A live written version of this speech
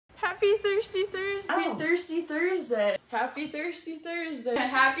Happy Thirsty Thursday. Oh. Happy Thirsty Thursday. Happy Thirsty Thursday.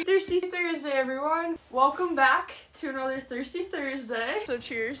 Happy Thirsty Thursday, everyone. Welcome back to another Thirsty Thursday. So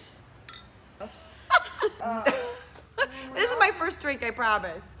cheers. This is my first drink, I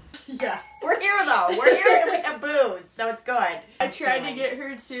promise. Yeah. We're here though. We're here and we have booze, so it's good. I tried to get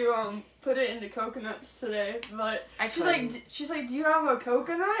her to put it into coconuts today, but she's like, do you have a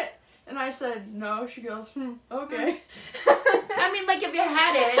coconut? And I said, no. She goes, okay. I mean, like, if you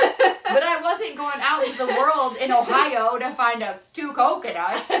had it, but I wasn't going out into the world in Ohio to find two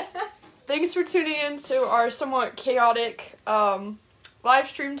coconuts. Thanks for tuning in to our somewhat chaotic live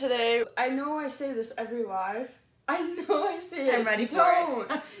stream today. I know I say this every live. I know I say it. I'm ready for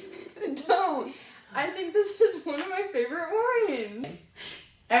it. Don't. I think this is one of my favorite wines.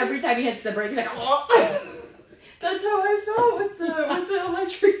 Every time he hits the brake, he's like, oh. That's how I felt with the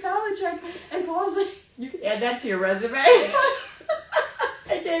electric pallet jack. And Paul's like, you can add that to your resume.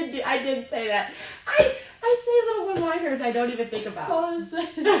 I did say that. I say little one-liners I don't even think about. Paula said,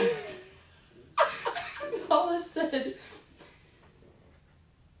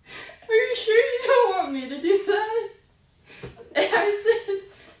 are you sure you don't want me to do that? And I said,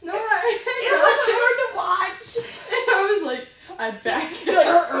 no, it was hard to watch. And I was like, I back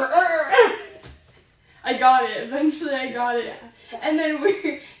I got it. Eventually I got it. And then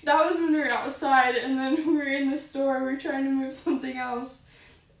that was when we were outside, and then we were in the store, we were trying to move something else.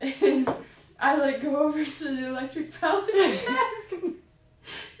 And I like go over to the electric pallet jack.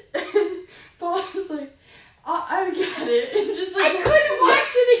 And Paul was like, I got it. And just like, I couldn't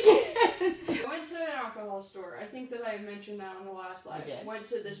watch it again. I went to an alcohol store. I think that I mentioned that on the last live. I went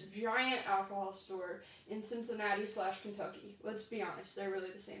to this giant alcohol store in Cincinnati/Kentucky. Let's be honest, they're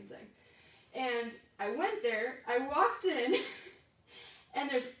really the same thing. And I went there, I walked in, and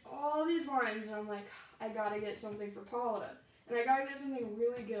there's all these wines, and I'm like, I gotta get something for Paula. And I gotta get something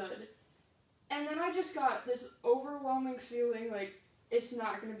really good. And then I just got this overwhelming feeling like it's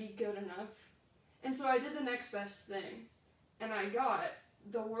not gonna be good enough. And so I did the next best thing, and I got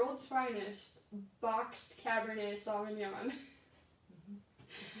the world's finest boxed Cabernet Sauvignon.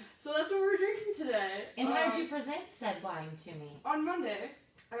 So that's what we're drinking today. And how did you present said wine to me? On Monday,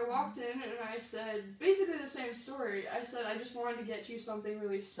 I walked in and I said, basically the same story. I said, I just wanted to get you something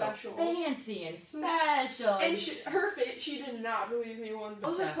really special. So fancy and special. And she did not believe me one bit.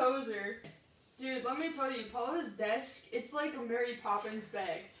 Paula's a poser. Dude, let me tell you, Paula's desk, it's like a Mary Poppins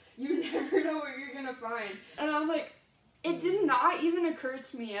bag. You never know what you're gonna find. And I'm like, it did not even occur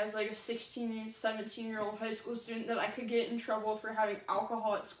to me as like a 16, 17-year-old high school student that I could get in trouble for having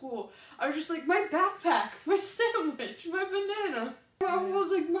alcohol at school. I was just like, my backpack, my sandwich, my banana. Mom was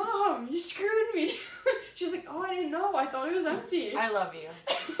like, Mom, you screwed me. She's like, oh, I didn't know. I thought it was empty. I love you.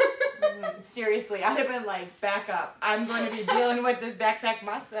 Seriously, I'd have been like, back up. I'm going to be dealing with this backpack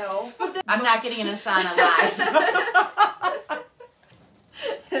myself. I'm not getting in a sauna live.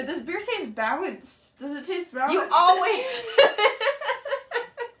 This beer tastes balanced. Does it taste balanced? You always...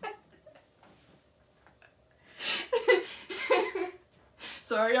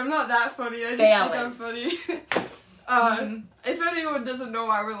 Sorry, I'm not that funny. I just think I'm funny. If anyone doesn't know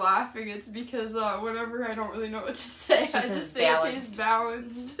why we're laughing, it's because whenever I don't really know what to say, I just say it tastes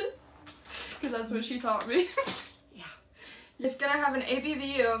balanced. Because that's what she taught me. Yeah. It's gonna have an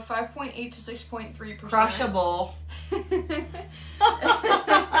ABV of 5.8 to 6.3%. Crushable.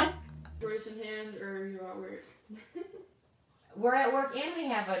 Choice in hand, or you're at work? We're at work and we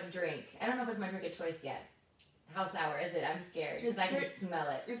have a drink. I don't know if it's my drink of choice yet. How sour is it? I'm scared because I can smell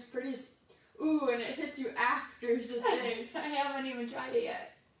it. It's pretty... Ooh, and it hits you after the thing. I haven't even tried it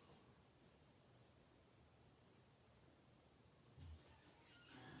yet.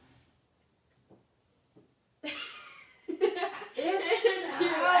 It's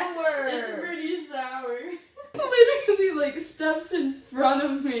sour. It's pretty sour. Literally, like, steps in front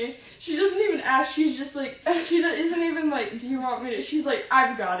of me. She doesn't even ask. She's just like, she isn't even like, do you want me to? She's like,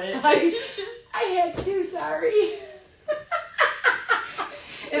 I've got it. I had to, sorry.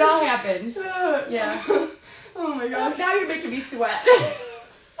 It all happened. Yeah. Oh my gosh. Now you're making me sweat.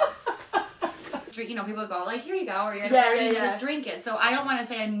 You know, people go like, here you go, or you just drink it. So I don't want to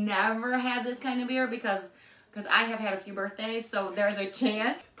say I never had this kind of beer because I have had a few birthdays, so there's a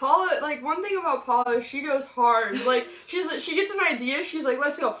chance. Paula, like, one thing about Paula is she goes hard. Like, she gets an idea, she's like,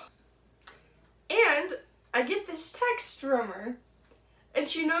 let's go. And I get this text from her, and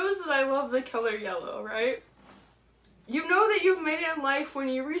she knows that I love the color yellow, right? You know that you've made it in life when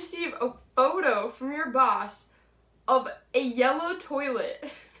you receive a photo from your boss of a yellow toilet.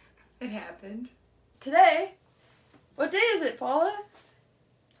 It happened. Today, what day is it, Paula?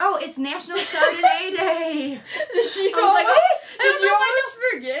 Oh, it's National Chardonnay Day. Did you almost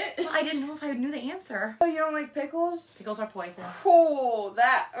forget? I I didn't know if I knew the answer. Oh, you don't like pickles? Pickles are poison. Oh,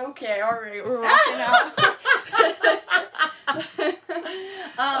 okay, alright, we're walking out.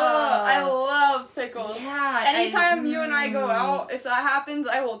 I love pickles. Yeah. Anytime you and I go out, if that happens,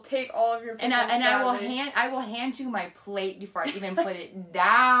 I will take all of your pickles. And I will hand you my plate before I even put it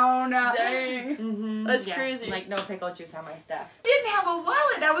down. Dang. Mm-hmm. That's crazy. Like, no pickle juice on my stuff. Didn't have a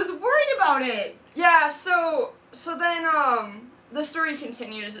wallet. I was worried about it. Yeah, so then the story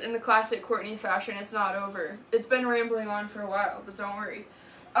continues in the classic Courtney fashion. It's not over. It's been rambling on for a while, but don't worry.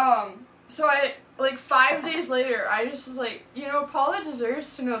 So I, like, 5 days later, I just was like, you know, Paula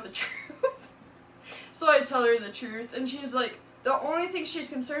deserves to know the truth. So I tell her the truth, and she's like, the only thing she's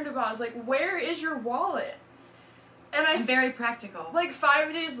concerned about is, like, where is your wallet? And I'm very practical. Like,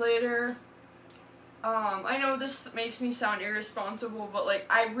 5 days later, I know this makes me sound irresponsible, but, like,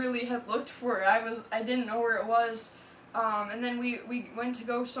 I really had looked for it. I didn't know where it was. And then we went to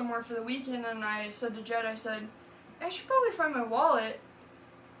go somewhere for the weekend, and I said to Jed, I said, I should probably find my wallet.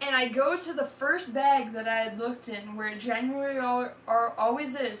 And I go to the first bag that I had looked in, where it generally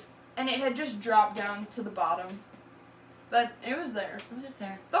always is, and it had just dropped down to the bottom. But it was there. It was just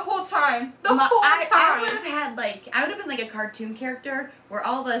there. The whole time. I would have been like a cartoon character where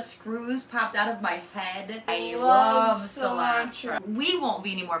all the screws popped out of my head. I love cilantro. We won't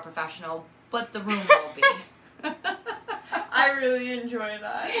be any more professional, but the room will be. I really enjoy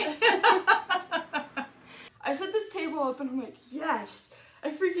that. I set this table up and I'm like, yes! I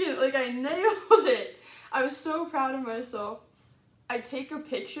nailed it. I was so proud of myself. I take a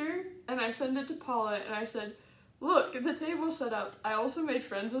picture and I send it to Paula and I said, look, the table's set up. I also made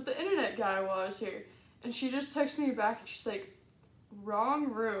friends with the internet guy while I was here. And she just texted me back and she's like,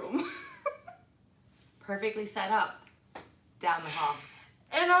 wrong room. Perfectly set up. Down the hall.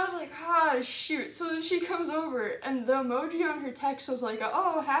 And I was like, shoot. So then she comes over and the emoji on her text was like,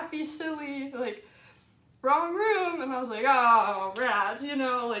 oh, happy, silly, like, wrong room. And I was like, oh, rats, you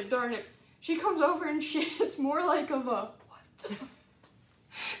know, like, darn it. She comes over and it's more like of a, what the? Dude,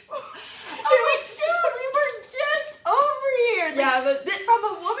 we were just over here. Yeah, but from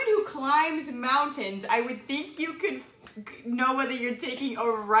a woman who climbs mountains, I would think you could know whether you're taking a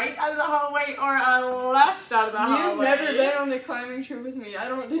right out of the hallway or a left out of the hallway. You've never been on a climbing trip with me. I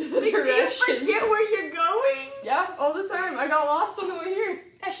don't do the directions. Do you forget where you're going? Yeah, all the time. I got lost on the way here.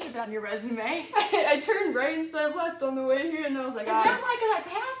 That should have been on your resume. I turned right instead of left on the way here, and I was like, Is that why? Because I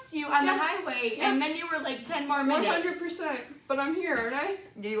passed you on the highway, and then you were like 10 more minutes. 100%. But I'm here, aren't I?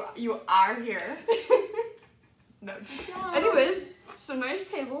 You are here. No, just not. Anyways, so nice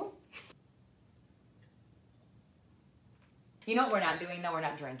table. You know what we're not doing, though? We're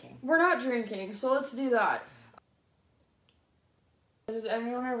not drinking. We're not drinking, so let's do that. Does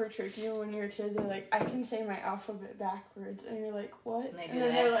anyone ever trick you when you're a kid? They're like, I can say my alphabet backwards. And you're like, what? And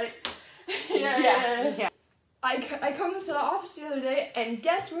then they're like, yeah. I come into the office the other day, and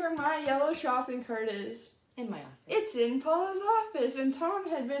guess where my yellow shopping cart is? In my office. It's in Paula's office, and Tom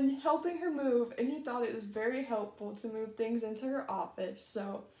had been helping her move, and he thought it was very helpful to move things into her office.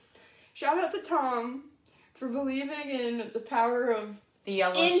 So, shout out to Tom for believing in the power of the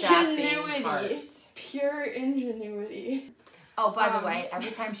yellow shopping cart. Pure ingenuity. Oh, by the way,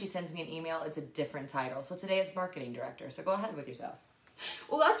 every time she sends me an email, it's a different title. So today it's marketing director. So go ahead with yourself.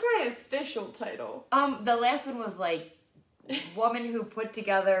 Well, that's my official title. The last one was like woman who put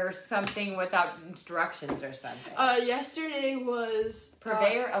together something without instructions or something. Yesterday was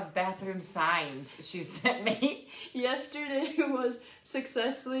purveyor of bathroom signs. She sent me. Yesterday was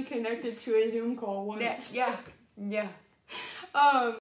successfully connected to a Zoom call once. Yeah.